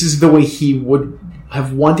is the way he would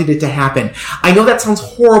have wanted it to happen. I know that sounds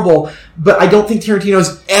horrible, but I don't think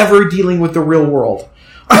Tarantino's ever dealing with the real world.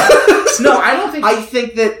 No, I don't think... I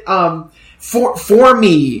think that, for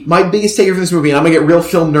me, my biggest takeaway from this movie, and I'm gonna get real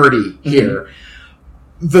film nerdy here,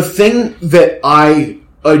 the thing that I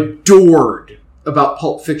adored about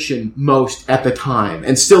Pulp Fiction most at the time,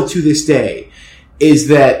 and still to this day, is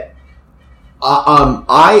that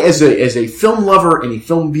I, as a film lover and a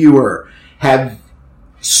film viewer, have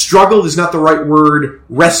struggled is not the right word,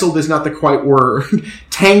 wrestled is not the quite word,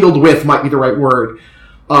 tangled with might be the right word,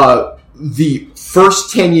 the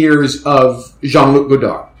first 10 years of Jean-Luc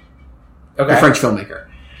Godard, the French filmmaker.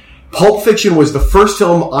 Pulp Fiction was the first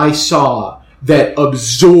film I saw that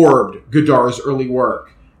absorbed Godard's early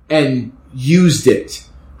work and used it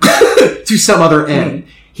to some other end.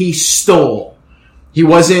 He stole. He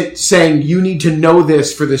wasn't saying, you need to know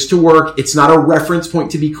this for this to work. It's not a reference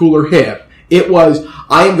point to be cool or hip. It was,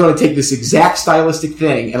 I am going to take this exact stylistic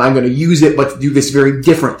thing and I'm going to use it, but to do this very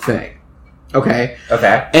different thing. Okay?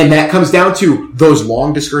 Okay. And that comes down to those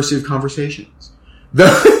long discursive conversations.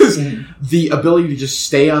 The ability to just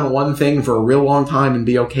stay on one thing for a real long time and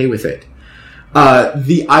be okay with it.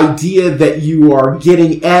 The idea that you are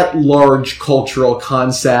getting at large cultural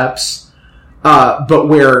concepts, but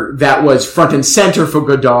where that was front and center for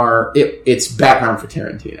Godard, it's background for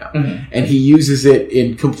Tarantino. Mm-hmm. And he uses it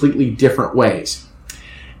in completely different ways.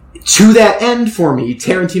 To that end, for me,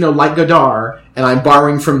 Tarantino, like Godard, and I'm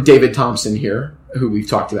borrowing from David Thompson here, who we've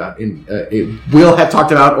talked about, will have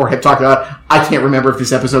talked about, or have talked about. I can't remember if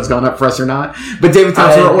this episode's gone up for us or not. But David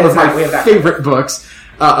Thompson wrote one of my favorite books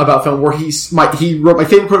about film, where he wrote my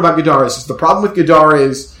favorite quote about Godard is, the problem with Godard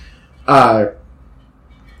is that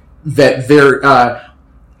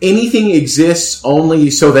anything exists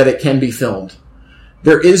only so that it can be filmed.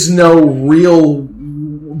 There is no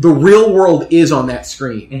the real world is on that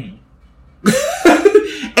screen. Mm-hmm.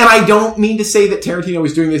 And I don't mean to say that Tarantino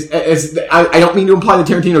is doing this I don't mean to imply that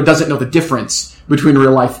Tarantino doesn't know the difference between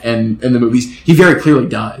real life and the movies. He very clearly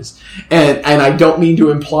does. And I don't mean to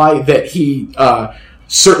imply that he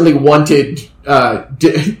certainly wanted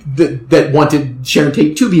that wanted Sharon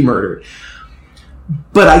Tate to be murdered.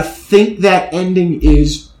 But I think that ending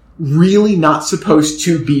is really not supposed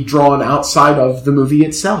to be drawn outside of the movie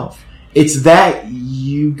itself. It's that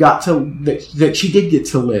that she did get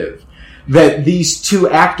to live. That these two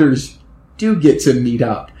actors do get to meet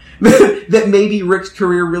up. That maybe Rick's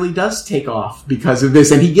career really does take off because of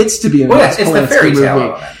this, and he gets to be in the it's the fairy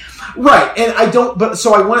tale. Right, and I don't. But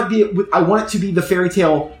so I want it to be the fairy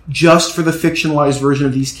tale just for the fictionalized version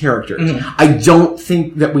of these characters. Mm-hmm. I don't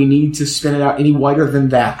think that we need to spin it out any wider than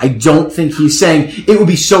that. I don't think he's saying it would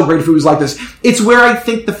be so great if it was like this. It's where I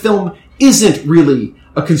think the film isn't really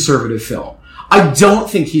a conservative film. I don't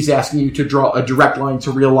think he's asking you to draw a direct line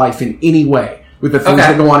to real life in any way with the things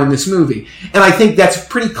that go on in this movie, and I think that's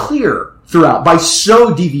pretty clear throughout by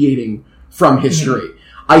so deviating from history.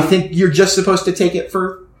 Mm-hmm. I think you're just supposed to take it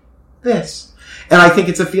for this. And I think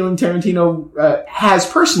it's a feeling Tarantino has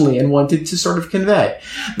personally and wanted to sort of convey.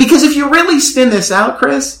 Because if you really spin this out,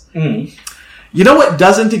 Chris, you know what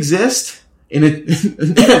doesn't exist? And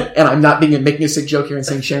I'm not making a sick joke here and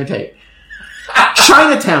saying Sharon Tate.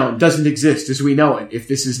 Chinatown doesn't exist as we know it if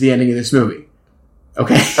this is the ending of this movie.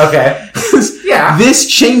 Okay? Okay. Yeah. This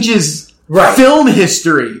changes film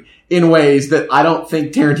history in ways that I don't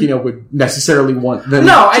think Tarantino would necessarily want them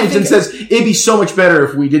to change, and says, it'd be so much better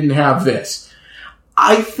if we didn't have this.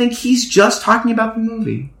 I think he's just talking about the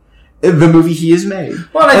movie he has made.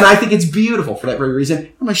 Well, and I think it's beautiful for that very reason.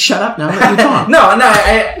 I'm going to shut up now and let you talk.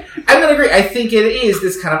 I'm going to agree. I think it is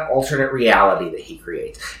this kind of alternate reality that he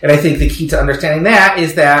creates. And I think the key to understanding that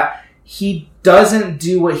is that he doesn't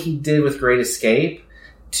do what he did with Great Escape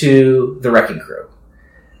to The Wrecking Crew.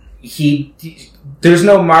 There's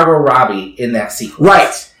no Margot Robbie in that sequence.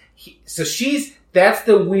 Right. So that's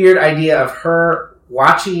the weird idea of her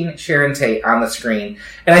watching Sharon Tate on the screen.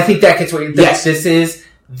 And I think that gets what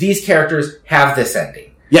these characters have this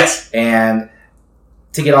ending. Yes. And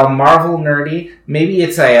to get all Marvel nerdy, maybe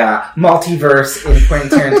it's a multiverse in Quentin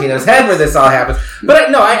Tarantino's head where this all happens. But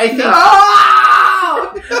I think...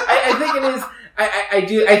 I think it is...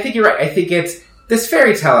 I think you're right. I think it's this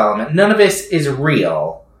fairy tale element. None of this is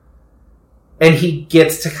real. And he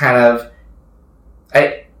gets to kind of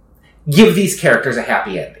give these characters a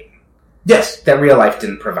happy ending. Yes. That real life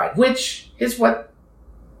didn't provide, which is what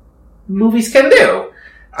movies can do.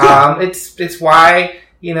 Yeah. It's why,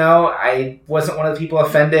 I wasn't one of the people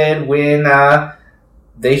offended when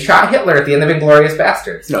they shot Hitler at the end of Inglourious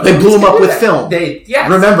Basterds. No, they blew him up with film.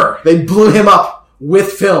 Remember, they blew him up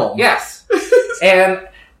with film. Yes. And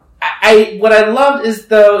what I loved is,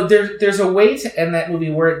 though, there's a way to end that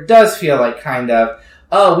movie where it does feel like kind of,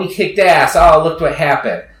 oh, we kicked ass, oh, look what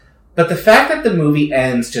happened. But the fact that the movie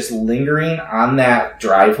ends just lingering on that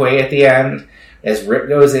driveway at the end, as Rip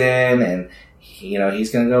goes in, and,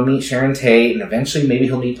 he's going to go meet Sharon Tate, and eventually maybe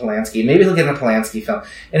he'll meet Polanski, maybe he'll get in a Polanski film,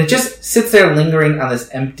 and it just sits there lingering on this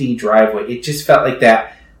empty driveway. It just felt like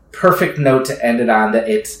that perfect note to end it on, that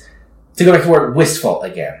it's, to go back to the word wistful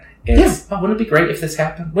again. Wouldn't it be great if this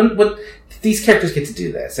happened? Would these characters get to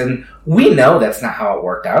do this? And we know that's not how it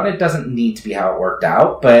worked out. It doesn't need to be how it worked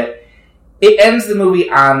out, but it ends the movie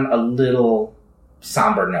on a little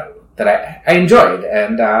somber note that I enjoyed.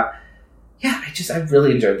 And, I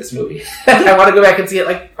really enjoyed this movie. I want to go back and see it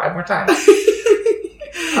like 5 more times.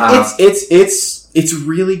 It's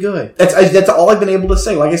really good. That's all I've been able to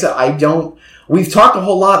say. Like I said, we've talked a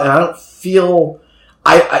whole lot, and I don't feel...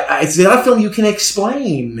 it's not a film you can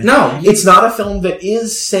explain. No. It's not a film that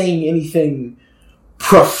is saying anything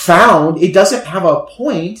profound. It doesn't have a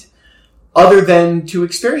point other than to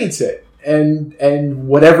experience it. And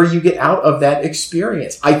whatever you get out of that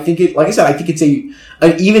experience. I think it's an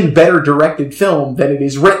even better directed film than it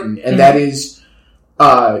is written. And that is,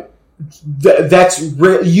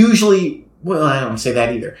 usually, well, I don't want to say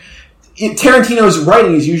that either. Tarantino's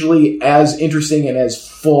writing is usually as interesting and as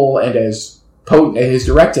full and as potent as his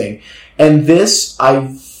directing. And this,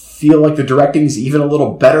 I feel like the directing is even a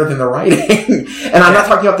little better than the writing. And I'm not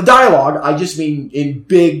talking about the dialogue. I just mean in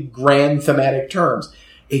big, grand thematic terms.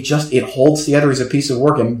 It holds together as a piece of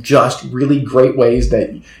work in just really great ways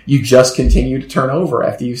that you just continue to turn over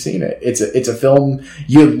after you've seen it. It's a film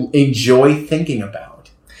you enjoy thinking about.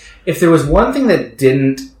 If there was one thing that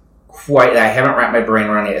didn't quite, I haven't wrapped my brain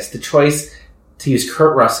around it, it's the choice to use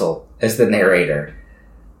Kurt Russell as the narrator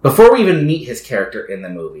before we even meet his character in the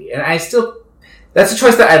movie. And that's a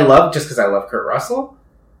choice that I love just because I love Kurt Russell,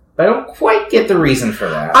 but I don't quite get the reason for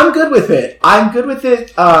that. I'm good with it.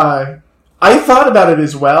 I thought about it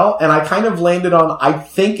as well, and I kind of landed on, I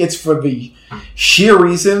think it's for the sheer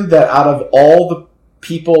reason that out of all the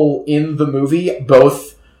people in the movie,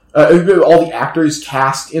 both, all the actors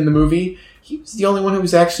cast in the movie, he was the only one who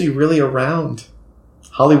was actually really around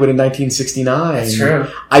Hollywood in 1969. That's true.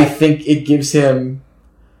 I think it gives him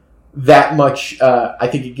that much, I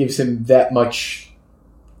think he's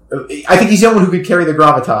the only one who could carry the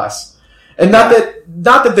gravitas And not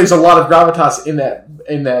that there's a lot of gravitas in that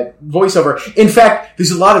voiceover. In fact,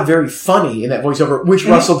 there's a lot of very funny in that voiceover, which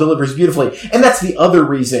Russell delivers beautifully. And that's the other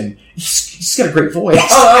reason. He's got a great voice.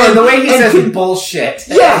 And the way he says bullshit.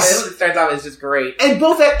 Yes. It starts out is just great. And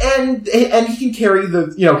both that, and he can carry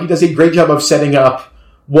he does a great job of setting up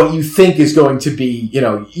what you think is going to be,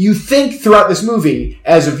 you think throughout this movie,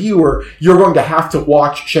 as a viewer, you're going to have to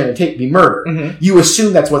watch Sharon Tate be murdered. Mm-hmm. You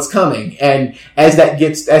assume that's what's coming. And as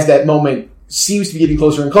that moment seems to be getting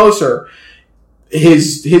closer and closer,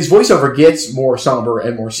 his voiceover gets more somber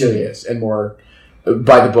and more serious and more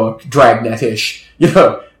by the book, Dragnet-ish.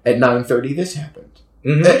 At 9:30 this happened.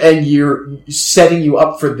 Mm-hmm. And you're setting you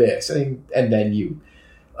up for this. And then you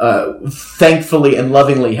thankfully and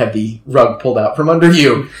lovingly had the rug pulled out from under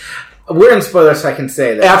you. We're in spoilers, so I can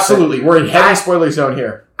say that. Absolutely. We're in heavy spoiler zone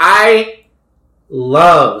here. I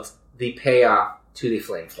loved the payoff to the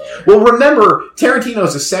flamethrower. Well, remember, Tarantino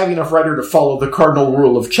is a savvy enough writer to follow the cardinal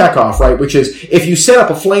rule of Chekhov, right? Which is, if you set up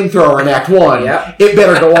a flamethrower in Act 1, it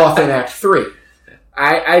better go off in Act 3.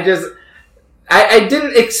 I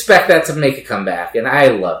didn't expect that to make a comeback, and I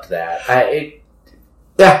loved that.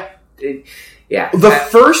 The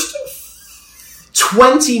first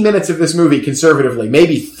 20 minutes of this movie, conservatively,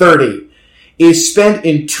 maybe 30, is spent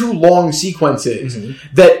in two long sequences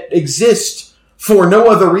that exist for no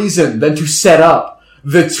other reason than to set up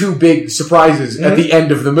the two big surprises at the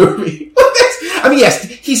end of the movie. Yes,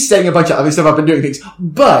 he's setting a bunch of other stuff up and doing things,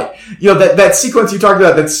 but, that sequence you talked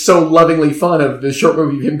about that's so lovingly fun of the short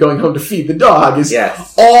movie of him going home to feed the dog is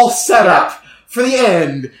all set up for the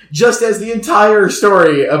end, just as the entire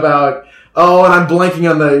story about... Oh, and I'm blanking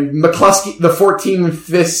on the McCluskey, the 14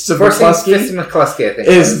 Fists of McCluskey. 14 Fists of McCluskey, I think.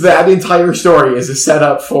 Is that entire story is a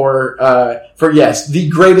setup for the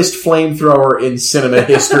greatest flamethrower in cinema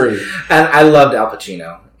history. And I loved Al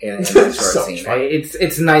Pacino in that short scene.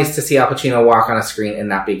 It's nice to see Al Pacino walk on a screen and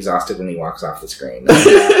not be exhausted when he walks off the screen.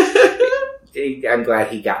 I'm glad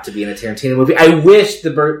he got to be in a Tarantino movie. I wish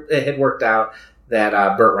it had worked out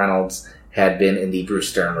that Burt Reynolds had been in the Bruce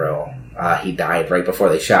Stern role. He died right before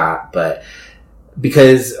they shot, but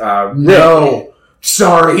because no,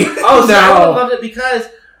 sorry, I would have loved it because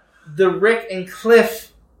the Rick and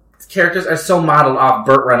Cliff characters are so modeled off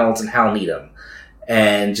Burt Reynolds and Hal Needham,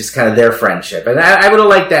 and just kind of their friendship, and I would have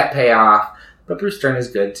liked that payoff. But Bruce Stern is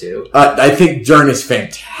good too. I think Stern is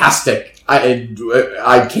fantastic.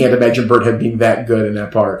 I can't imagine Burt had been that good in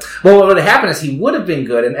that part. Well, what would have happened is he would have been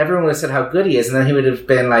good, and everyone would have said how good he is, and then he would have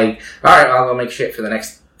been like, "All right, I'll go make shit for the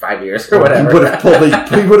next 5 years or whatever." He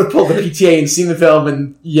would have pulled the PTA and seen the film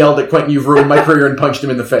and yelled at Quentin, "You've ruined my career," and punched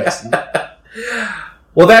him in the face.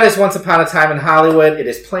 Well, that is Once Upon a Time in Hollywood. It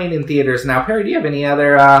is playing in theaters now. Perry, do you have any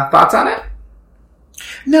other thoughts on it?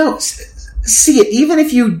 No, see it. Even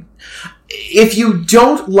if you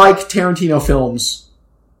don't like Tarantino films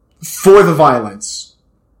for the violence,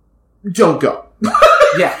 don't go.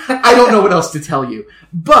 I don't know what else to tell you.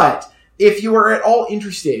 But if you are at all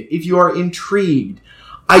interested, if you are intrigued,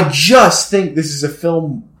 I just think this is a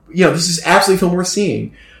film, this is absolutely a film worth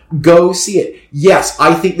seeing. Go see it. Yes,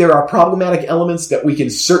 I think there are problematic elements that we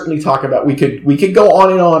can certainly talk about. We could go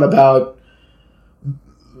on and on about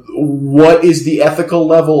what is the ethical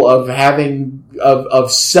level of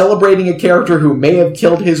of celebrating a character who may have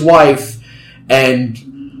killed his wife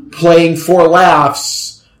and playing for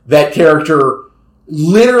laughs that character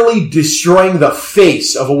literally destroying the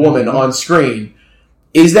face of a woman on screen.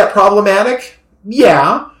 Is that problematic?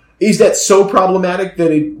 Yeah. Is that so problematic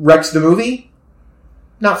that it wrecks the movie?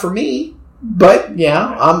 Not for me. But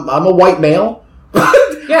yeah, I'm a white male.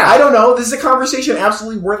 Yeah. I don't know. This is a conversation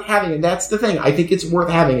absolutely worth having, and that's the thing. I think it's worth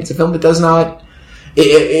having. It's a film that does not.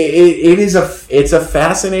 It's a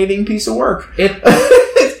fascinating piece of work. It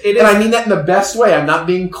is. And I mean that in the best way. I'm not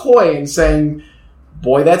being coy and saying,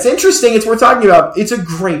 boy, that's interesting. It's worth talking about. It's a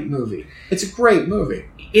great movie. It's a great movie.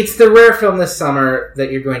 It's the rare film this summer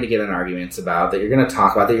that you're going to get in arguments about, that you're going to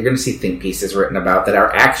talk about, that you're going to see think pieces written about that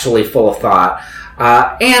are actually full of thought.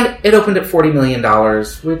 And it opened at $40 million,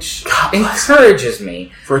 which encourages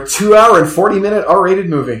me. For a 2-hour and 40-minute R-rated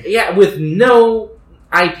movie. Yeah, with no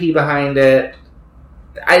IP behind it.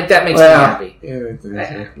 That makes me happy.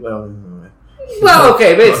 Well,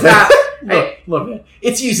 okay, but it's not... Look,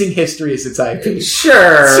 it's using history as its IP.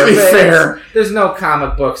 Sure. To be fair. There's no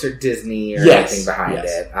comic books or Disney or anything behind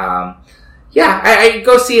it. I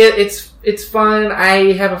go see it. It's fun.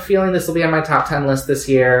 I have a feeling this will be on my top 10 list this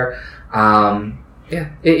year.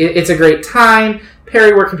 It's a great time.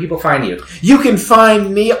 Perry, where can people find you? You can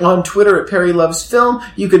find me on Twitter at Perry Loves Film.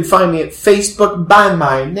 You can find me at Facebook by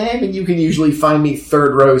my name, and you can usually find me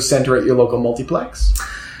third row center at your local multiplex.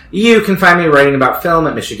 You can find me writing about film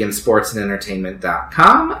at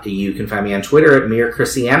michigansportsandentertainment.com. You can find me on Twitter at Mere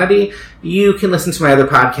Christianity. You can listen to my other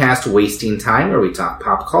podcast, Wasting Time, where we talk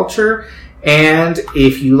pop culture. And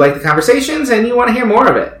if you like the conversations and you want to hear more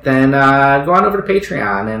of it, then go on over to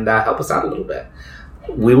Patreon and help us out a little bit.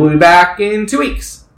 We will be back in 2 weeks.